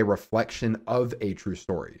stories are a reflection of a true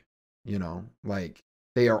story. You know, like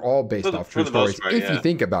they are all based off For true the most stories. part, If you yeah.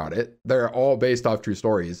 think about it, they're all based off true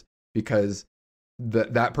stories because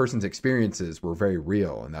that person's experiences were very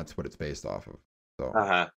real, and that's what it's based off of. So,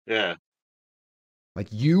 Uh-huh, yeah, like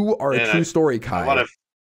you are a and true story, I wanna Kai.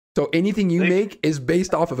 So anything you think make is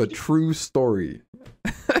based off of a true story.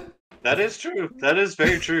 that is true. That is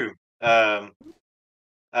very true. Um,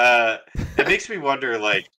 uh, it makes me wonder,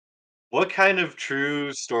 like, what kind of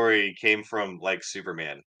true story came from, like,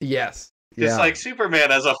 Superman? Yes. Because Yeah. like,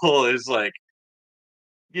 Superman as a whole is, like,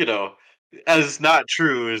 you know, as not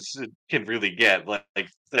true as it can really get, like,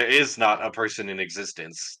 there is not a person in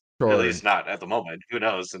existence, at Sure. least not at the moment, who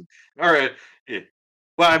knows? And or, eh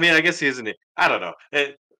well, I mean, I guess he isn't I don't know,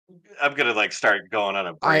 I'm gonna, like, start going on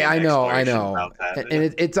a brain I exploration know, about that.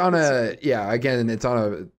 and it's on It's a yeah. Again, it's on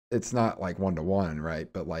a. It's not like one to one,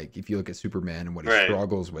 right? But like if you look at Superman and what right.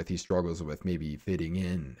 he struggles with maybe fitting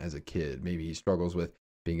in as a kid. Maybe he struggles with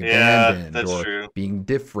being Yeah, abandoned that's or true. being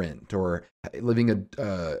different or living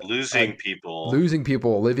a Losing people. losing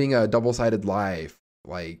people, living a double sided life,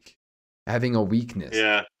 like having a weakness.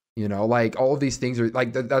 Yeah, You know, like all of these things are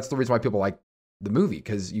like that's the reason why people like the movie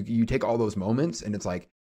because you take all those moments and it's like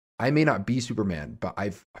I may not be Superman, but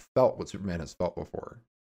I've felt what Superman has felt before.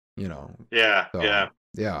 You know, yeah, so yeah.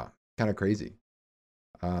 yeah, kind of crazy.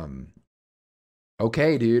 Um,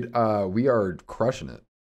 okay, dude, we are crushing it.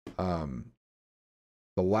 Um,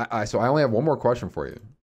 so I only have one more question for you,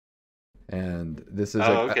 and this is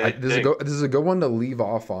Oh, okay, dang. this is a good one to leave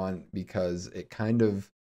off on because it kind of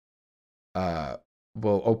uh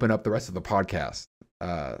will open up the rest of the podcast.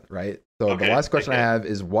 Right. So the Okay, last question I okay. have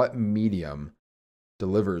is what medium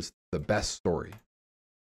delivers the best story?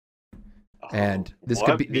 Oh, And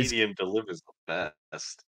what medium delivers the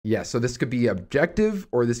best? yeah, so this could be objective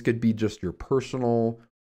or this could be just your personal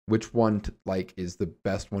which one like is the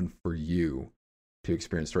best one for you to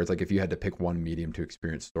experience stories? Like if you had to pick one medium to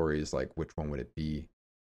experience stories, like which one would it be?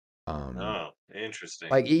 Um Oh, interesting.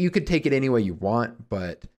 like you could take it any way you want,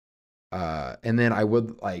 but and then I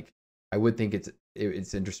would think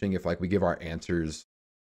it's interesting if like we give our answers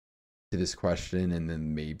to this question and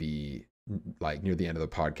then maybe like near the end of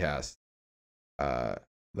the podcast uh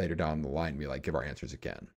later down the line we like give our answers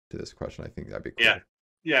again to this question. I think that'd be Yeah. cool.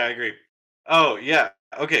 Yeah, I agree. Oh, yeah.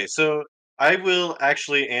 Okay, so I will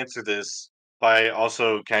actually answer this by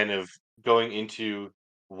also kind of going into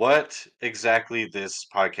what exactly this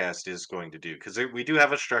podcast is going to do because we do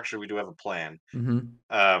have a structure, we do have a plan. Mm-hmm.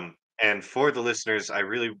 And for the listeners, I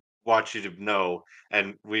really want you to know,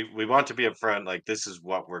 and we want to be upfront, like this is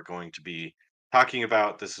what we're going to be talking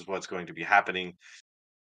about. This is what's going to be happening.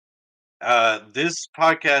 This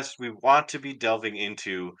podcast, we want to be delving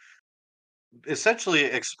into essentially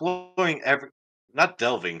exploring every, not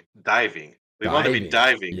delving, diving. We want to be Diving.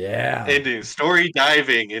 diving Yeah. into story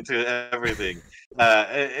diving into everything.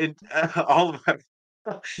 All of my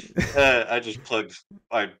I just plugged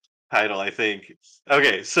my title, I think.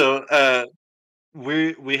 Okay, so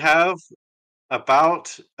we have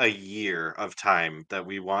about a year of time that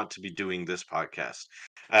we want to be doing this podcast.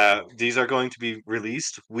 These are going to be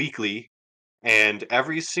released weekly, and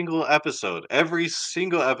every single episode,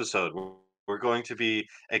 we're going to be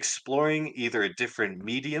exploring either a different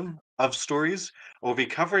medium of stories, or we'll be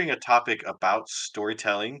covering a topic about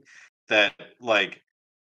storytelling that like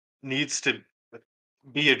needs to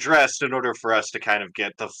be addressed in order for us to kind of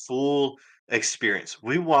get the full experience.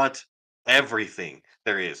 We want everything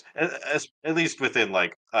there is, at least within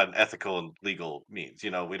like an ethical and legal means. You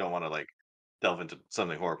know, we don't want to like delve into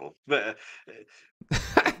something horrible. But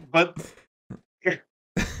where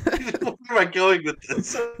am I going with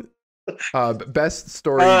this? Best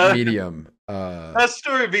story Uh, medium. a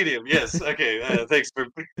story medium. Yes. Okay. Thanks for.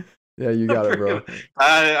 Yeah, you got it, for bro.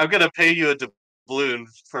 I'm gonna pay you a doubloon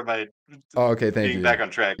for my Oh, okay, thank being back you. on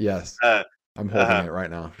track. Yes, Uh, I'm holding uh it right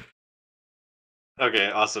now. Okay.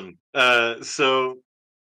 Awesome. So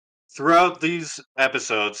throughout these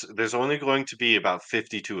episodes, there's only going to be about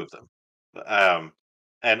 52 of them. Um,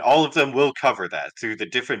 and all of them will cover that through the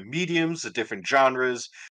different mediums, the different genres,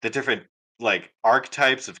 the different like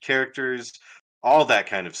archetypes of characters, all that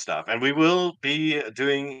kind of stuff. And we will be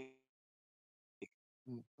doing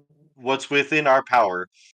what's within our power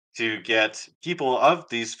to get people of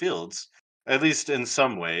these fields, at least in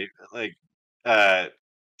some way, like uh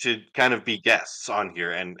to kind of be guests on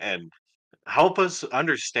here and help us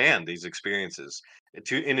understand these experiences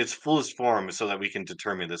to in its fullest form so that we can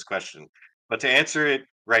determine this question. But to answer it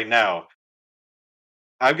right now,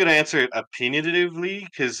 I'm going to answer it opinionatively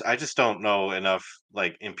because I just don't know enough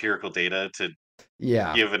like empirical data to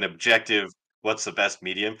Yeah. give an objective what's the best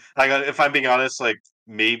medium. Like if I'm being honest, like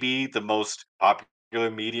maybe the most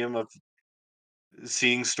popular medium of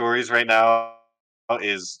seeing stories right now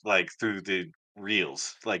is like through the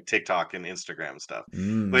reels, like TikTok and Instagram stuff,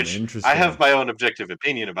 which I have Interesting. my own objective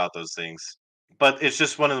opinion about those things, but it's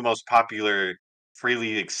just one of the most popular,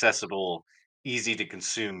 freely accessible, easy to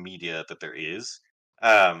consume media that there is.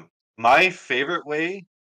 Um, my favorite way,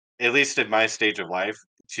 at least in my stage of life,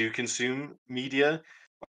 to consume media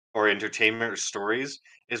or entertainment or stories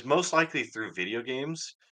is most likely through video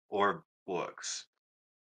games or books.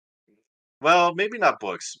 Well, maybe not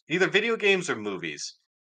books. Either video games or movies.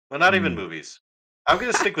 Well, not even Mm. movies. I'm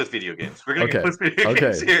gonna stick with video games. We're gonna go Okay. with video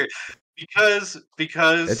games Okay. here It's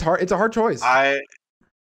because hard. It's a hard choice. I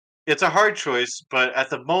it's a hard choice, but at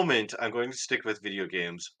the moment I'm going to stick with video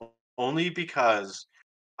games only because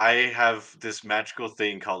I have this magical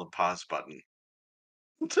thing called a pause button.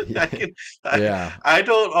 I can I, Yeah. I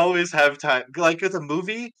don't always have time. Like with a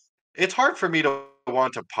movie, it's hard for me to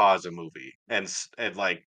want to pause a movie and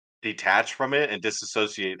like detach from it and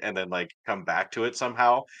disassociate and then like come back to it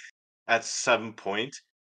somehow at some point.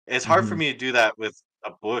 It's hard for Hmm. me to do that with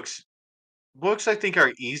books. Books I think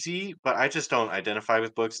are easy, but I just don't identify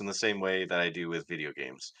with books in the same way that I do with video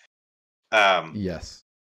games. Um, Yes.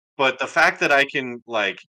 but the fact that I can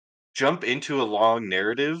like jump into a long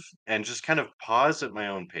narrative and just kind of pause at my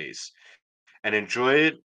own pace and enjoy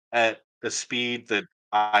it at the speed that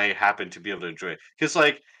I happen to be able to enjoy it. Because,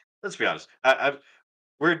 like, let's be honest,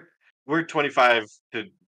 we're we're 25 to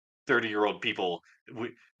 30-year-old people.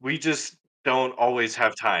 We just don't always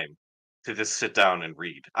have time to just sit down and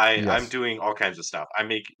read. I'm Yes. doing all kinds of stuff.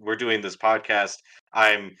 We're doing this podcast.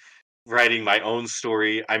 I'm writing my own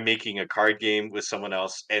story. I'm making a card game with someone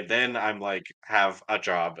else, and then I'm like have a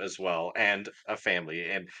job as well and a family,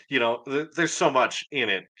 and there's so much in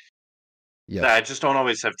it that I Yes. just don't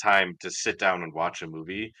always have time to sit down and watch a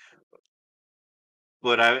movie,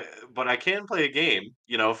 but I can play a game,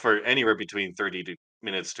 for anywhere between 30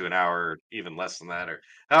 minutes to an hour, or even less than that, or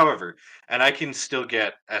however, and I can still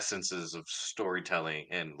get essences of storytelling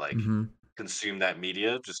and like Hmm. consume that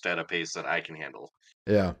media just at a pace that I can handle.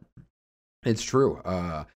 Yeah. It's true.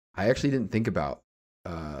 I actually didn't think about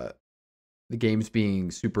uh, the games being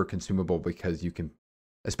super consumable because you can,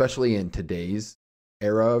 especially in today's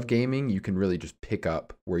era of gaming, you can really just pick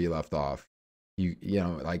up where you left off. Yeah,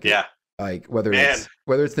 Like man, whether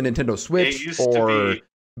it's the Nintendo it Switch used to or be.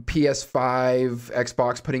 PS5,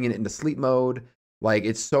 Xbox putting it into sleep mode. Like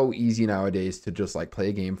it's so easy nowadays to just like play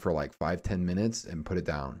a game for like 5-10 minutes and put it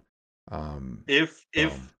down. So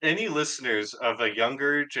If any listeners of a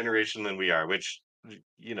younger generation than we are, which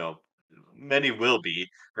you know many will be,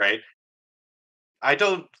 right? I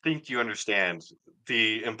don't think you understand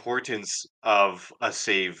the importance of a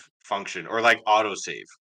save function or like autosave.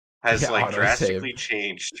 has Yeah, like autosave. drastically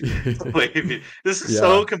changed the way this is Yeah.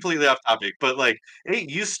 so completely off topic, but like it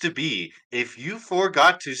used to be if you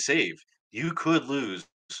forgot to save, you could lose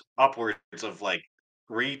upwards of like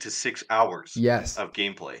 3 to 6 hours Yes. of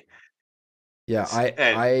gameplay. Yeah,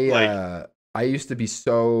 And like, I used to be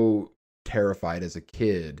so terrified as a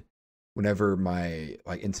kid whenever my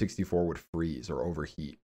like N64 would freeze or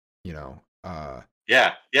overheat, you know.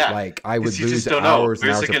 yeah, yeah, Like I because would you just lose don't know hours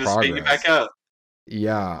and where's hours it of going to spit you back progress. out.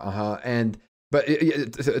 Yeah, uh-huh. And but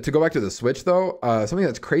to go back to the Switch though, something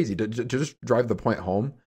that's crazy to just drive the point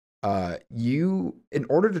home, you in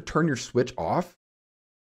order to turn your Switch off,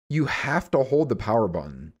 you have to hold the power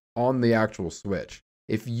button on the actual Switch.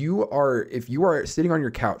 If you are sitting on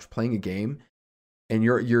your couch playing a game and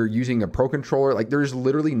you're using a Pro controller, like there's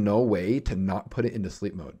literally no way to not put it into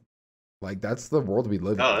sleep mode. Like that's the world we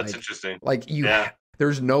live in. Oh, that's Like interesting. like Yeah.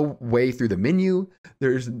 there's no way through the menu.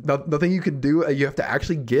 There's nothing you can do. You have to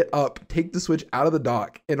actually get up, take the Switch out of the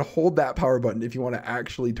dock, and hold that power button if you want to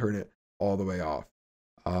actually turn it all the way off.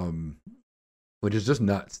 Um, which is just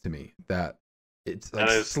nuts to me that it's like That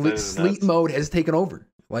is sleep nuts. mode has taken over.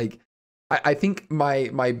 Like I think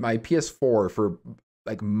my PS4 for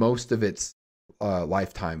like most of its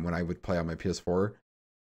lifetime when I would play on my PS4,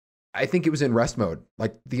 I think it was in rest mode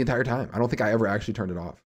like the entire time. I don't think I ever actually turned it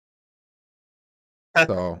off.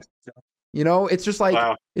 So it's just like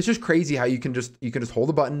Wow. it's just crazy how you can just hold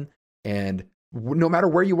a button and no matter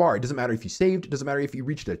where you are, it doesn't matter if you saved, it doesn't matter if you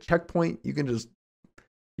reached a checkpoint, you can just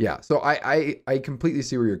So I completely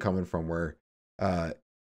see where you're coming from. Where,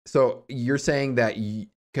 so you're saying that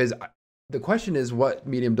because the question is what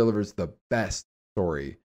medium delivers the best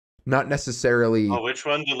story, not Oh, necessarily. which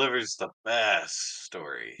one delivers the best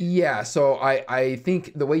story? Yeah. So I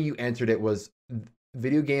think the way you answered it was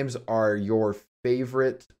video games are your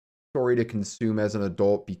favorite story to consume as an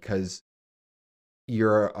adult because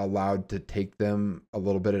you're allowed to take them a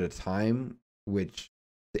little bit at a time, which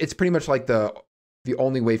it's pretty much like the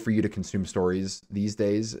only way for you to consume stories these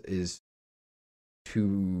days is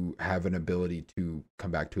to have an ability to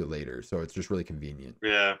come back to it later. So it's just really convenient.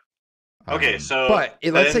 Yeah. Okay, so But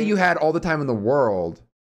let's say you then had all the time in the world,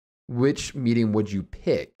 which medium would you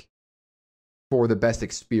pick for the best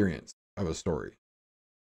experience of a story?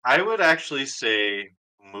 I would actually say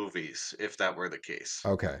movies if that were the case.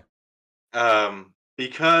 Okay.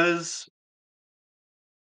 Because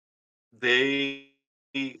they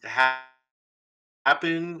ha-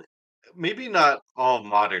 happen, maybe not all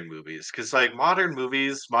modern movies, because like modern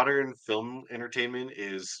movies, modern film entertainment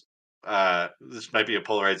is this might be a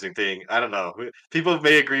polarizing thing. I don't know. People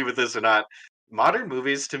may agree with this or not. Modern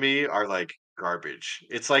movies to me are like garbage.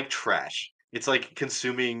 It's like trash. It's like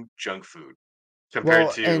consuming junk food compared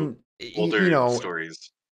Well, to and older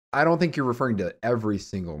stories. I don't think you're referring to every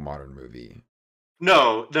single modern movie.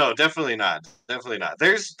 No, no, definitely not. Definitely not.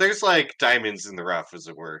 There's like diamonds in the rough, as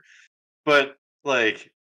it were. But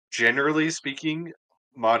like generally speaking,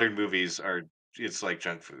 modern movies are it's like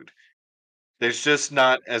junk food. There's just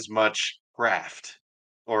not as much craft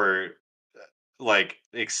or like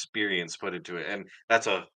experience put into it. And that's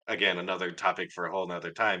a again another topic for a whole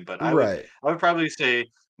nother time. But Right. I would probably say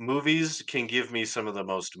movies can give me some of the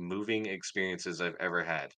most moving experiences I've ever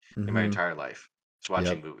had in my Mm-hmm. entire life. It's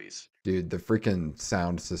watching Yep. movies. Dude, the freaking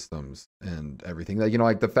sound systems and everything.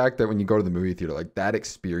 Like the fact that when you go to the movie theater, like that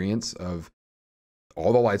experience of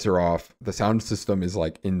all the lights are off, the sound system is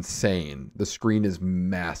like insane. The screen is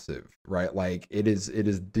massive, right? Like it is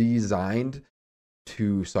designed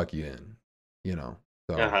to suck you in, you know.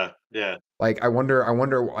 So, Uh-huh. Yeah. like I wonder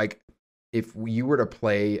like if you were to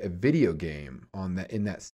play a video game on that in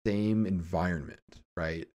that same environment,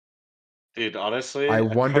 right? Dude, I honestly,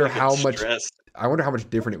 I'd wonder probably get how much stressed. I wonder how much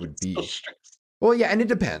different it would So be. stressed. Well, yeah, and it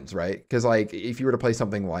depends, right? Because like if you were to play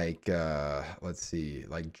something like let's see,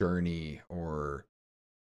 like Journey or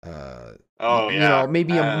uh Oh yeah.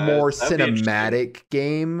 maybe a more That'd be interesting. cinematic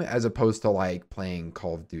game as opposed to like playing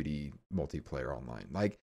Call of Duty multiplayer online.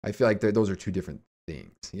 Like I feel like those are two different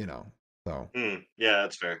things, you know. So, Yeah,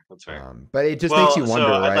 that's fair. That's fair. but it just makes you Well, so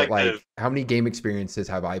wonder, I'd right? like to. Like how many game experiences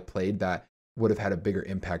have I played that would have had a bigger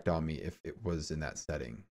impact on me if it was in that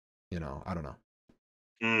setting? I don't know.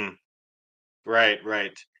 Mm, right,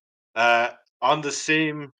 right. Uh, on the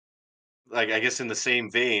same, like I guess in the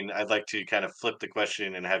same vein, I'd like to kind of flip the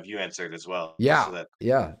question and have you answer it as well, so Yeah, that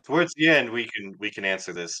yeah. towards the end we can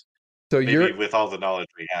answer this So maybe your with all the knowledge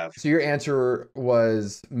we have. so your answer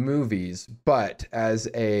was movies, but as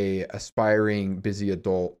a aspiring busy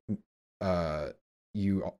adult, uh,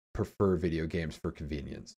 you prefer video games for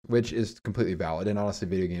convenience, which is completely valid. And honestly,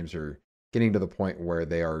 video games are getting to the point where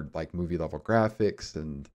they are like movie level graphics,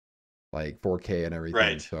 and like 4K and everything.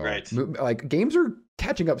 Right, So right. like games are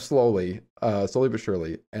catching up slowly but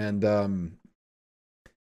surely. And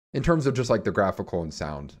in terms of just like the graphical and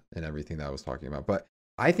sound and everything that I was talking about. But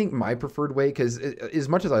I think my preferred way, because as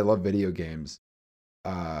much as I love video games,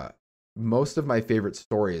 most of my favorite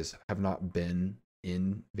stories have not been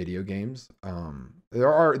in video games.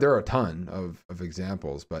 There are a ton of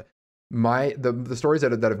examples, but the stories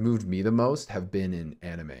that have moved me the most have been in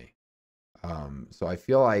anime. So I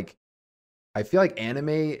feel like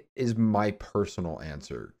anime is my personal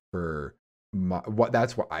answer for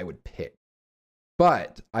that's what I would pick.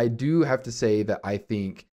 But I do have to say that I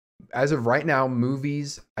think as of right now,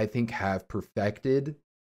 movies I think have perfected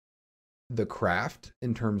the craft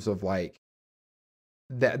in terms of like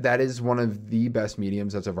that is one of the best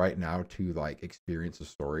mediums as of right now to like experience a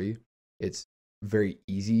story. It's very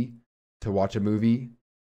easy to watch a movie.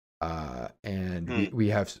 And we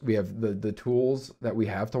have the tools that we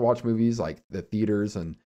have to watch movies, like the theaters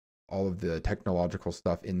and all of the technological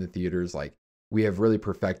stuff in the theaters. Like we have really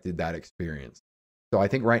perfected that experience. So I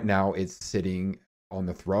think right now it's sitting on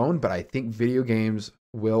the throne, but I think video games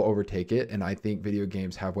will overtake it. And I think video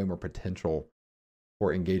games have way more potential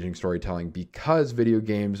for engaging storytelling because video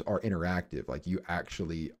games are interactive. Like you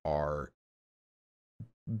actually are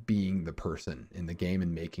being the person in the game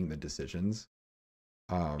and making the decisions.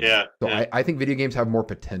 So I think video games have more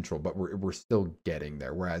potential, but we're still getting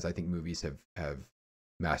there. Whereas I think movies have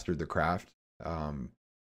mastered the craft. So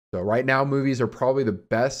right now movies are probably the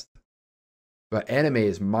best, but anime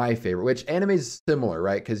is my favorite, which anime is similar,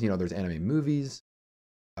 right? Because, there's anime movies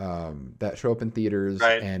that show up in theaters,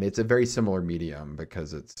 right. And it's a very similar medium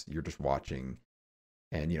because you're just watching.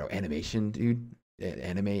 And, animation, dude,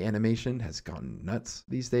 animation has gone nuts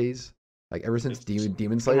these days. Like ever since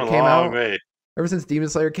Demon Slayer came out. Ever since Demon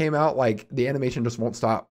Slayer came out, like the animation just won't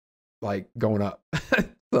stop like going up.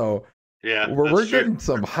 So yeah, we're getting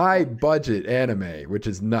some high budget anime, which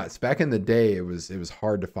is nuts. Back in the day, it was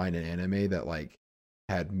hard to find an anime that like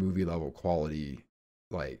had movie level quality,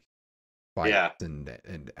 like fights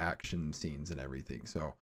and action scenes and everything.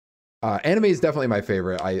 So anime is definitely my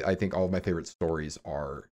favorite. I think all of my favorite stories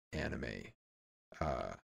are anime,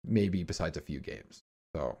 maybe besides a few games.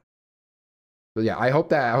 So yeah, I hope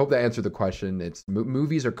that answered the question. It's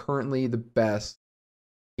movies are currently the best,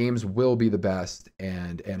 games will be the best,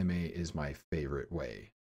 and anime is my favorite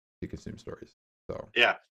way to consume stories. So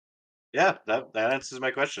yeah, that answers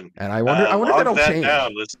my question. And I wonder if that'll change.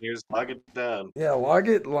 Down, listeners, log it down. Yeah, log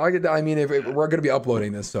it down. I mean, if we're gonna be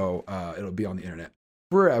uploading this, so it'll be on the internet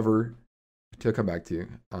forever to come back to.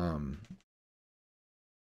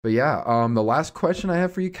 But yeah, the last question I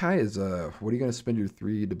have for you, Kai, is what are you gonna spend your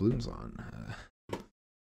 3 doubloons on?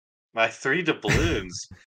 My 3 doubloons,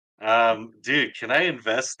 dude, can I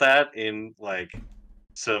invest that in like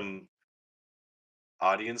some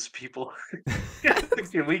audience people?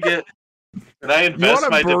 Can we get? Can I invest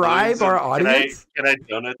my doubloons? You want to bribe our audience? Can I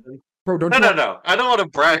donate them? Bro, no. I don't want to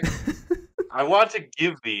brag. I want to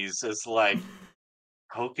give these as like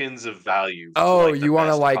tokens of value. Oh, you want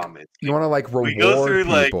to like reward we go through,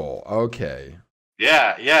 people? Like, okay.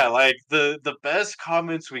 Yeah, like the best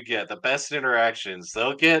comments we get, the best interactions,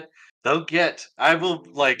 they'll get. I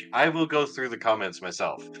will go through the comments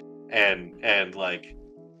myself and like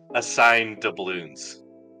assign doubloons.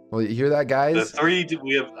 Well, you hear that, guys? The 3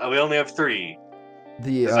 we only have 3. I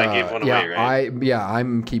gave one away, right?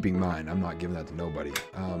 I'm keeping mine. I'm not giving that to nobody.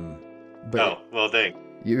 But well, dang.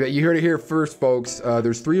 You heard it here first, folks.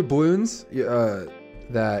 There's 3 doubloons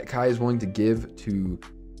that Kai is willing to give to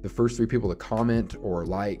the first 3 people to comment or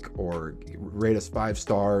like or rate us 5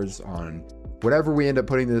 stars on whatever we end up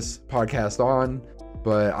putting this podcast on.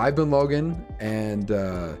 But I've been Logan, and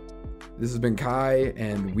this has been Kai,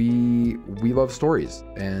 and we love stories,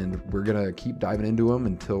 and we're gonna keep diving into them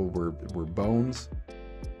until we're bones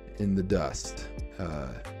in the dust,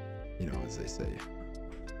 as they say.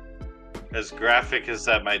 As graphic as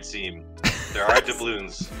that might seem, there are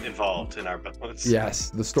doubloons involved in our bones. Yes,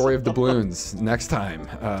 the story of doubloons next time.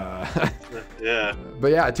 Yeah.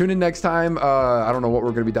 But yeah, tune in next time. I don't know what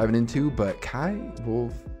we're going to be diving into, but Kai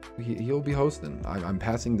he'll be hosting. I'm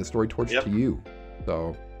passing the story torch to you.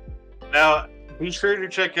 So now be sure to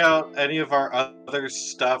check out any of our other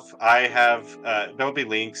stuff. I have there'll be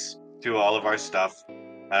links to all of our stuff.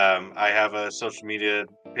 I have a social media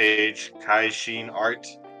page, Kai Sheen Art.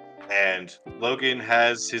 And Logan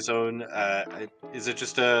has his own. Is it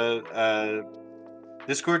just a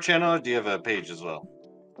Discord channel, or do you have a page as well?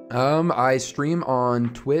 I stream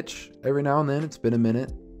on Twitch every now and then. It's been a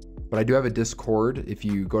minute, but I do have a Discord. If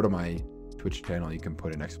you go to my Twitch channel, you can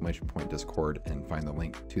put an !Discord and find the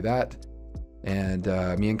link to that. And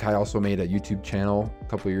me and Kai also made a YouTube channel a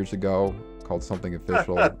couple years ago called Something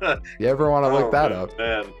Official. If you ever want to look that up.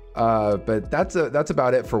 Man. But that's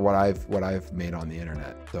about it for what I've made on the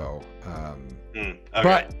internet. So, Okay.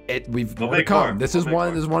 but we've more to come. This is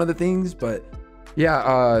one of the things. But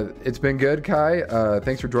yeah, it's been good, Kai.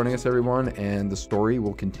 Thanks for joining us, everyone, and the story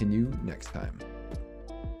will continue next time.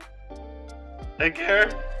 Take care.